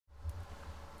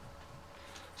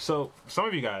So some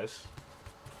of you guys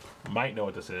might know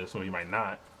what this is, some of you might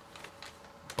not,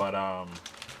 but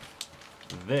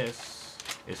this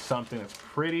is something that's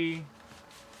pretty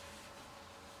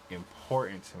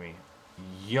important to me.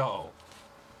 Yo,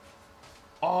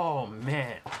 oh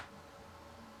man,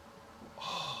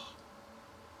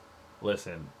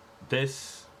 listen,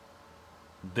 this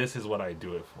is what I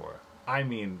do it for. I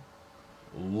mean,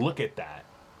 look at that.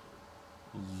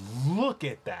 Look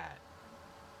at that.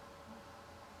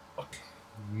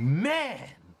 Man!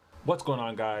 What's going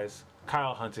on, guys?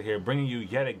 Kyle Hunter here, bringing you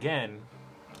yet again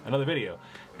another video.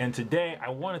 And today I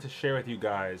wanted to share with you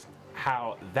guys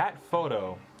how that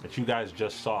photo that you guys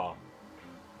just saw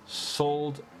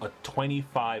sold a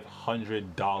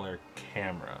 $2,500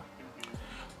 camera.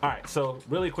 Alright, so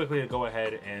really quickly to go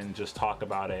ahead and just talk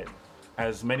about it.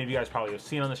 As many of you guys probably have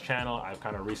seen on this channel, I've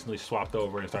kind of recently swapped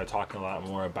over and started talking a lot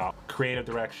more about creative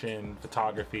direction,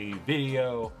 photography,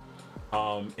 video,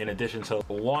 in addition to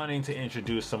wanting to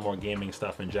introduce some more gaming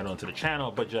stuff in general into the channel,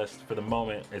 but just for the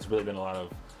moment, it's really been a lot of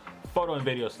photo and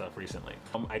video stuff recently.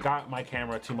 I got my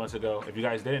camera 2 months ago. If you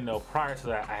guys didn't know, prior to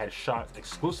that, I had shot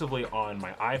exclusively on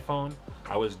my iPhone.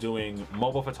 I was doing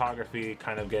mobile photography,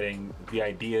 kind of getting the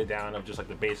idea down of just like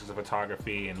the basics of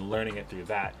photography and learning it through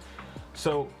that.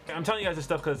 So I'm telling you guys this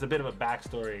stuff because it's a bit of a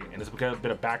backstory and it's a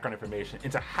bit of background information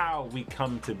into how we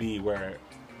come to be where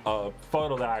a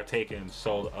photo that I've taken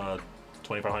sold a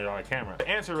 $2,500 camera. To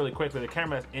answer really quickly, the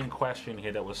camera that's in question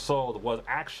here that was sold was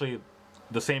actually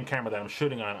the same camera that I'm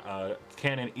shooting on, a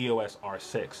Canon EOS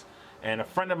R6. And a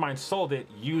friend of mine sold it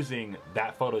using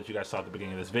that photo that you guys saw at the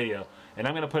beginning of this video. And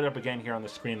I'm gonna put it up again here on the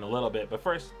screen in a little bit. But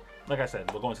first, like I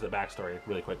said, we'll go into the backstory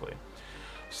really quickly.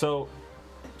 So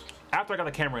after I got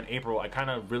the camera in April, I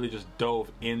kind of really just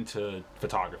dove into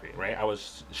photography, right? I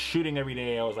was shooting every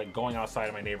day. I was like going outside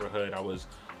of my neighborhood. I was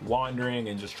wandering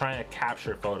and just trying to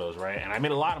capture photos, right? And I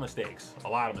made a lot of mistakes,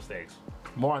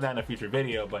 More on that in a future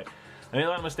video, but I made a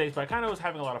lot of mistakes, but I kind of was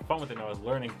having a lot of fun with it and I was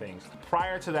learning things.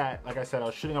 Prior to that, like I said, I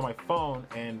was shooting on my phone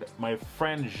and my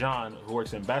friend Jean, who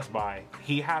works in Best Buy,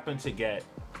 he happened to get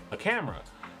a camera.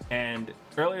 And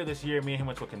earlier this year, me and him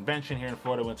went to a convention here in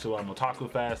Florida, went to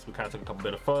Otaku Fest. We kind of took a couple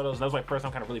bit of photos. And that was my first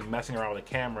time kind of really messing around with the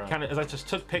camera. Kind of as I just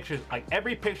took pictures, like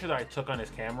every picture that I took on his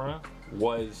camera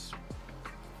was,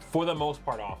 for the most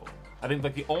part, awful. I think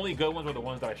like the only good ones were the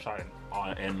ones that I shot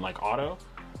in like auto.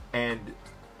 And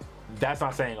that's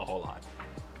not saying a whole lot.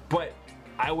 But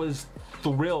I was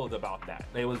thrilled about that.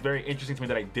 It was very interesting to me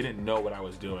that I didn't know what I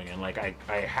was doing, and like I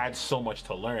had so much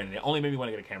to learn, and it only made me want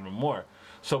to get a camera more.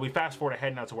 So we fast forward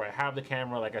ahead now to where I have the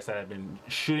camera. Like I said, I've been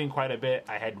shooting quite a bit.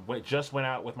 I had just went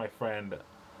out with my friend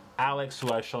Alex,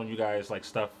 who I've shown you guys like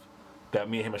stuff that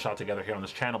me and him have shot together here on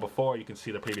this channel before. You can see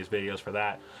the previous videos for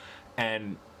that.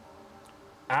 And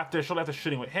shortly after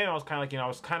shooting with him, I was kind of like, I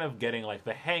was kind of getting like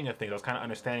the hang of things. I was kind of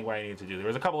understanding what I needed to do. There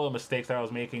was a couple of mistakes that I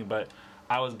was making, but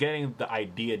I was getting the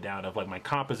idea down of like my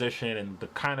composition and the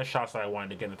kind of shots that I wanted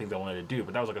to get and the things I wanted to do.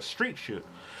 But that was like a street shoot.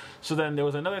 So then there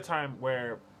was another time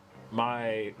where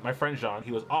my friend Jean,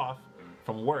 he was off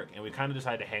from work and we kind of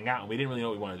decided to hang out and we didn't really know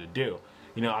what we wanted to do.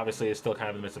 You know, obviously it's still kind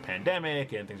of in the midst of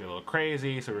pandemic and things are a little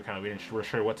crazy, so we weren't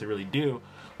sure what to really do.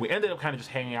 We ended up kind of just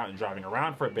hanging out and driving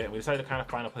around for a bit, and we decided to kind of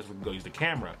find a place where we could go use the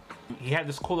camera. He had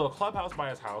this cool little clubhouse by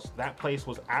his house. That place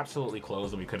was absolutely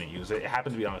closed and we couldn't use it. It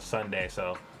happened to be on a Sunday,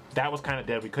 so that was kind of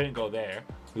dead. We couldn't go there.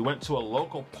 We went to a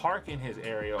local park in his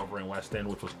area over in West End,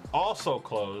 which was also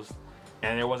closed,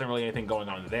 and there wasn't really anything going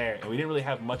on there, and we didn't really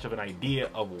have much of an idea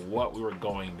of what we were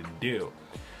going to do.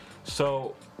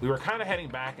 So we were kind of heading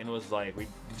back and it was like, we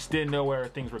just didn't know where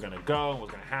things were gonna go and what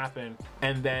was gonna happen.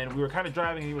 And then we were kind of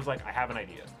driving and he was like, I have an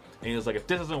idea. And he was like, if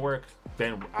this doesn't work,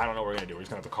 then I don't know what we're gonna do. We're just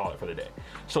gonna have to call it for the day.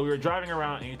 So we were driving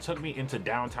around and he took me into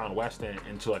downtown West End,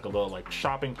 into like a little like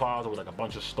shopping plaza with like a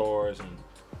bunch of stores and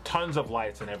tons of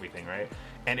lights and everything, right?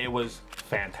 And it was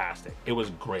fantastic. It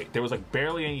was great. There was like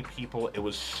barely any people. It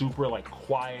was super like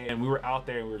quiet, and we were out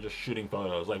there and we were just shooting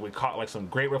photos. Like we caught like some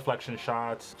great reflection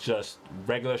shots, just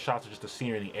regular shots of just the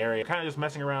scenery in the area, kind of just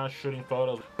messing around, shooting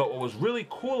photos. But what was really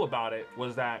cool about it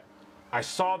was that I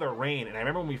saw the rain, and I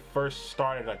remember when we first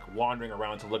started like wandering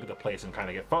around to look at the place and kind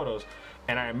of get photos,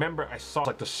 and I remember I saw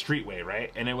like the streetway,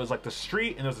 right? And it was like the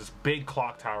street and there was this big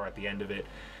clock tower at the end of it,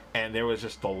 and there was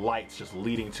just the lights just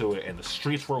leading to it, and the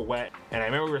streets were wet. And I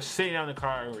remember we were sitting down in the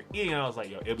car and we were eating, and I was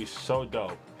like, yo, it'd be so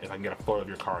dope if I can get a photo of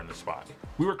your car in this spot.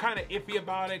 We were kind of iffy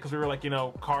about it because we were like,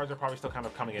 cars are probably still kind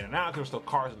of coming in and out. There were still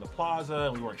cars in the plaza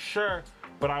and we weren't sure.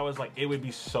 But I was like, it would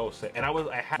be so sick. And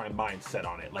I had my mind set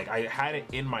on it. Like I had it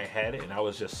in my head and I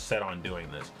was just set on doing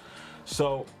this.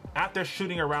 So after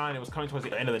shooting around, it was coming towards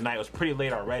the end of the night. It was pretty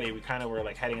late already. We kind of were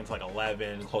like heading into like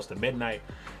 11, close to midnight.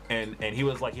 And he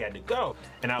was like, he had to go.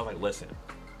 And I was like, listen,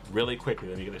 really quickly,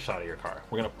 let me get a shot of your car.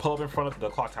 We're gonna pull up in front of the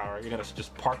clock tower. You're gonna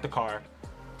just park the car,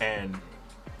 and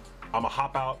I'm gonna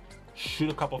hop out, shoot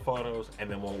a couple photos, and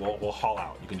then we'll haul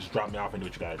out. You can just drop me off and do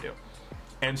what you gotta do.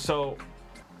 And so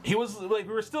he was like,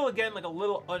 we were still again like a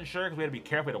little unsure because we had to be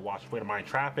careful, we had to watch, we had to mind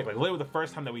traffic. Like literally the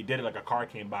first time that we did it, like a car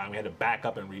came by and we had to back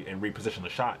up and reposition the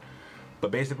shot. But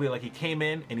basically, like, he came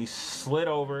in and he slid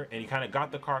over and he kind of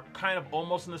got the car kind of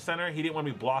almost in the center. He didn't want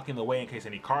to be blocking the way in case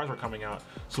any cars were coming out.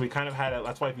 So we kind of had it.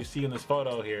 That's why if you see in this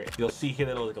photo here, you'll see here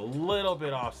that it was like a little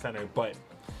bit off center, but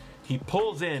he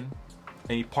pulls in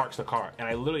and he parks the car. And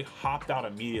I literally hopped out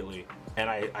immediately and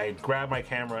I grabbed my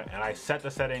camera and I set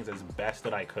the settings as best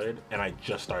that I could and I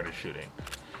just started shooting.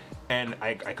 And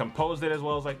I composed it as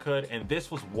well as I could, and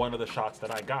this was one of the shots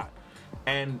that I got.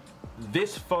 And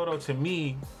this photo to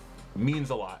me means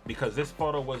a lot because this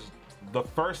photo was the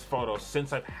first photo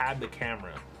since I've had the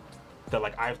camera that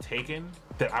like I've taken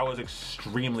that I was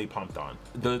extremely pumped on.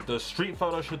 The street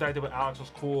photo shoot that I did with Alex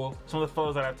was cool. Some of the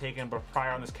photos that I've taken but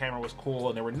prior on this camera was cool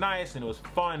and they were nice and it was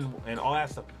fun and all that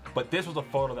stuff. But this was a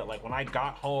photo that like when I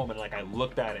got home and like I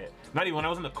looked at it, not even when I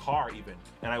was in the car even,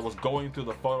 and I was going through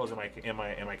the photos in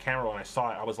my camera when I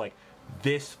saw it, I was like,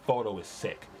 this photo is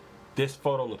sick. This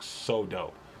photo looks so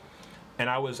dope. And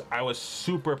I was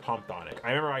super pumped on it. I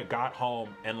remember I got home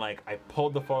and like I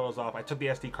pulled the photos off. I took the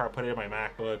SD card, put it in my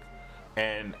MacBook,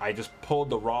 and I just pulled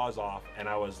the RAWs off and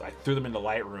I threw them into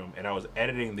Lightroom and I was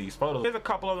editing these photos. There's a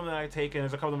couple of them that I've taken,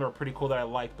 there's a couple of them that are pretty cool that I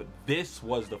liked, but this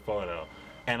was the photo.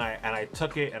 And I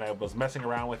took it and I was messing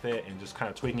around with it and just kind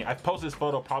of tweaking it. I've posted this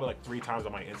photo probably like 3 times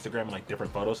on my Instagram in like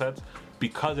different photo sets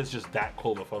because it's just that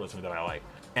cool of a photo to me that I like.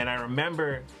 And I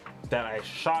remember that I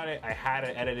shot it, I had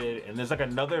it edited, and there's like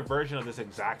another version of this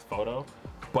exact photo,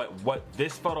 but what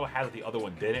this photo has that the other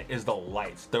one didn't is the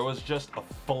lights. There was just a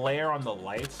flare on the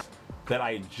lights that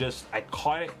I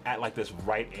caught it at like this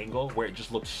right angle where it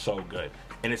just looked so good.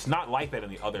 And it's not like that in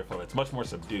the other photo, it's much more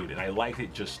subdued, and I liked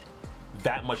it just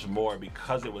that much more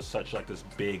because it was such like this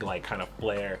big like kind of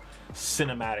flare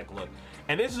cinematic look.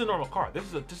 And this is a normal car. This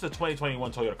is a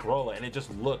 2021 Toyota Corolla, and it just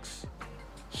looks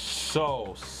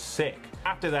so sick.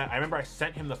 After that, I remember I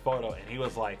sent him the photo and he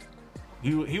was like,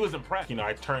 he was impressed. You know,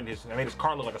 I made his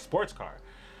car look like a sports car.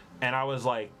 And I was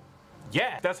like,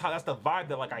 yeah, that's the vibe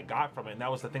that like I got from it. And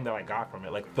that was the thing that I got from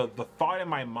it. Like the thought in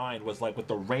my mind was like with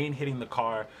the rain hitting the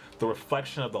car, the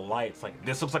reflection of the lights, like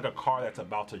this looks like a car that's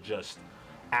about to just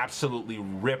absolutely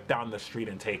rip down the street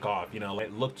and take off. You know,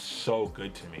 it looked so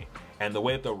good to me. And the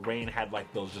way that the rain had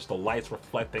like just the lights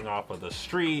reflecting off of the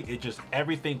street, it just,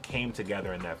 everything came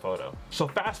together in that photo. So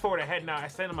fast forward ahead now, I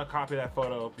sent him a copy of that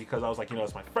photo because I was like, you know,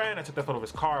 it's my friend, I took that photo of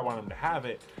his car, I wanted him to have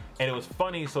it. And it was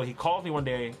funny, so he called me one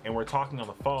day and we're talking on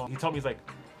the phone. He told me, he's like,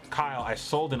 Kyle, I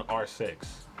sold an R6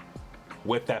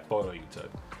 with that photo you took.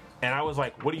 And I was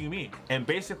like, what do you mean? And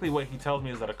basically what he tells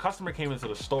me is that a customer came into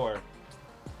the store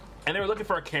and they were looking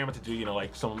for a camera to do, you know,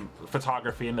 like some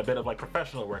photography and a bit of like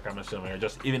professional work, I'm assuming, or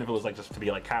just even if it was like just to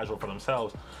be like casual for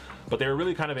themselves. But they were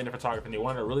really kind of into photography and they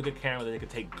wanted a really good camera that they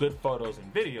could take good photos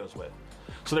and videos with.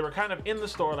 So they were kind of in the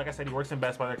store, like I said, he works in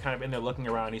Best Buy, they're kind of in there looking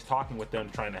around, he's talking with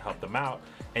them, trying to help them out.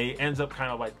 And he ends up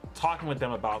kind of like talking with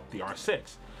them about the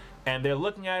R6. And they're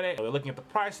looking at it, they're looking at the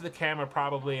price of the camera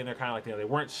probably, and they're kind of like, you know, they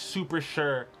weren't super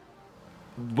sure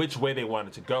which way they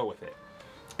wanted to go with it.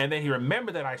 And then he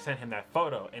remembered that I sent him that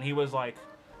photo and he was like,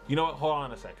 you know what, hold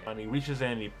on a second. And he reaches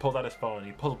in and he pulls out his phone and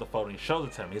he pulls up the photo and he shows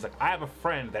it to him. He's like, I have a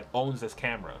friend that owns this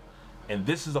camera and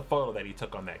this is a photo that he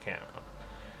took on that camera.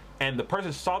 And the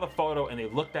person saw the photo and they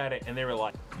looked at it and they were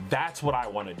like, that's what I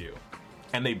want to do.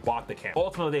 And they bought the camera.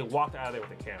 Ultimately, they walked out of there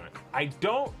with the camera. I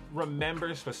don't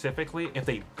remember specifically if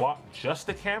they bought just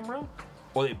the camera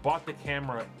or they bought the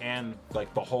camera and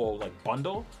like the whole like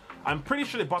bundle. I'm pretty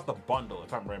sure they bought the bundle,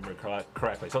 if I'm remembering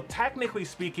correctly. So technically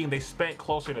speaking, they spent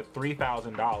closer to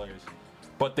 $3,000,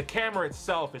 but the camera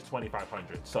itself is $2,500.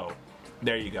 So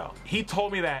there you go. He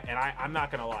told me that, and I'm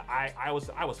not gonna lie, I was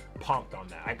pumped on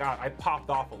that. I popped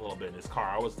off a little bit in this car.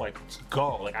 I was like, let's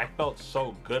go. Like I felt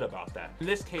so good about that. In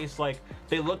this case, like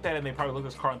they looked at it and they probably looked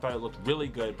at this car and thought it looked really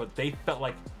good, but they felt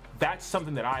like that's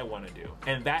something that I want to do,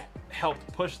 and that helped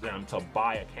push them to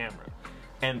buy a camera.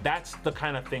 And that's the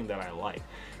kind of thing that I like.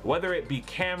 Whether it be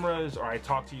cameras, or I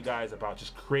talk to you guys about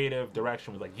just creative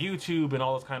direction with like YouTube and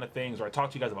all those kind of things, or I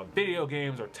talk to you guys about video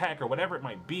games or tech or whatever it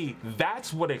might be,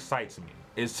 that's what excites me,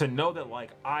 is to know that like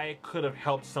I could have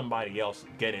helped somebody else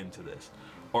get into this.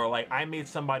 Or like I made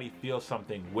somebody feel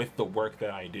something with the work that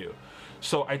I do.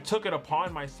 So I took it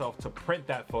upon myself to print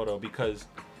that photo because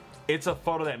it's a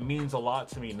photo that means a lot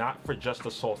to me, not for just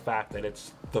the sole fact that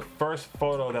it's the first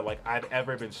photo that like I've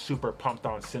ever been super pumped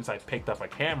on since I picked up a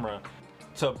camera.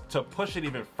 To push it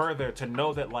even further, to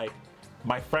know that like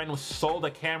my friend sold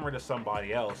a camera to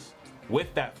somebody else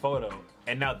with that photo,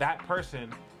 and now that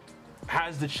person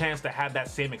has the chance to have that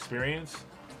same experience.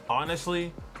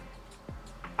 Honestly,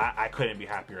 I couldn't be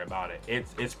happier about it.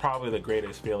 It's probably the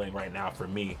greatest feeling right now for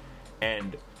me,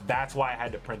 and that's why I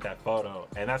had to print that photo,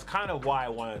 and that's kind of why I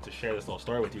wanted to share this little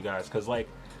story with you guys, because like,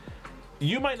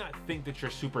 you might not think that you're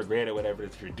super great at whatever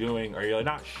it is you're doing, or you're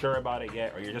not sure about it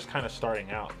yet, or you're just kind of starting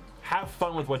out. Have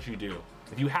fun with what you do.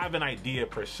 If you have an idea,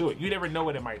 pursue it. You never know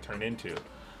what it might turn into.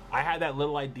 I had that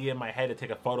little idea in my head to take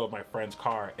a photo of my friend's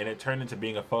car, and it turned into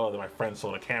being a photo that my friend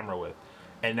sold a camera with.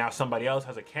 And now somebody else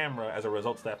has a camera as a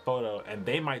result of that photo, and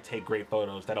they might take great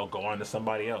photos that'll go on to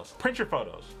somebody else. Print your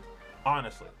photos,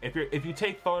 honestly. If you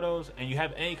take photos and you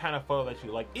have any kind of photo that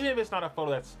you like, even if it's not a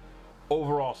photo that's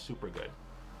overall super good,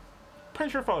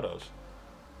 print your photos.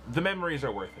 The memories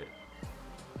are worth it.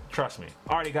 Trust me.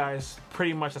 Alrighty guys,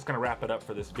 pretty much that's gonna wrap it up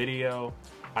for this video.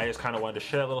 I just kind of wanted to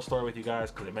share a little story with you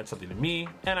guys because it meant something to me,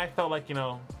 and I felt like, you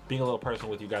know, being a little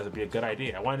personal with you guys would be a good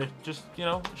idea. I wanted to just, you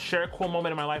know, share a cool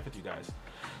moment in my life with you guys.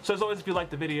 So as always, if you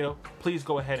liked the video, please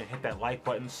go ahead and hit that like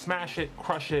button, smash it,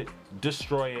 crush it,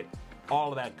 destroy it, all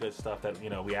of that good stuff that, you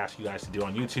know, we ask you guys to do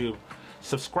on YouTube.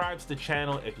 Subscribe to the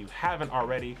channel if you haven't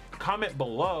already. Comment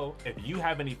below if you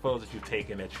have any photos that you've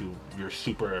taken that you're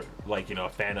super, like, you know, a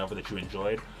fan of, or that you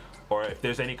enjoyed, or if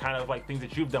there's any kind of like things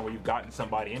that you've done where you've gotten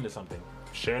somebody into something.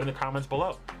 Share it in the comments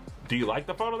below. Do you like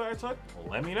the photo that I took? Well,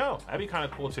 let me know. That'd be kind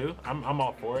of cool too. I'm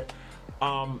all for it.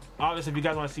 Obviously, if you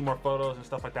guys want to see more photos and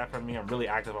stuff like that from me, I'm really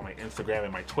active on my Instagram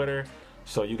and my Twitter,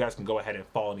 so you guys can go ahead and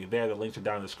follow me there. The links are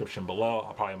down in the description below.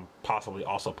 I'll probably possibly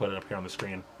also put it up here on the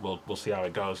screen. We'll see how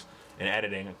it goes in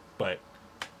editing, but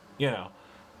you know.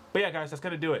 But yeah, guys, that's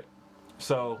gonna do it.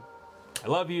 So I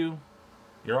love you.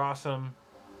 You're awesome.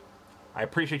 I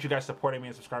appreciate you guys supporting me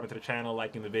and subscribing to the channel,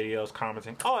 liking the videos,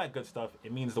 commenting, all that good stuff.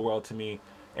 It means the world to me,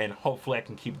 and hopefully I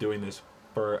can keep doing this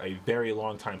for a very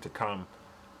long time to come.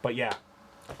 But yeah,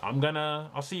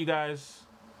 I'll see you guys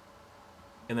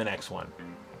in the next one.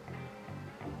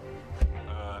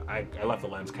 I left the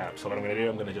lens cap, so what I'm gonna do,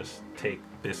 I'm gonna just take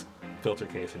this filter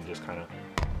case and just kind of,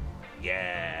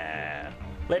 yeah.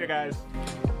 Later, guys.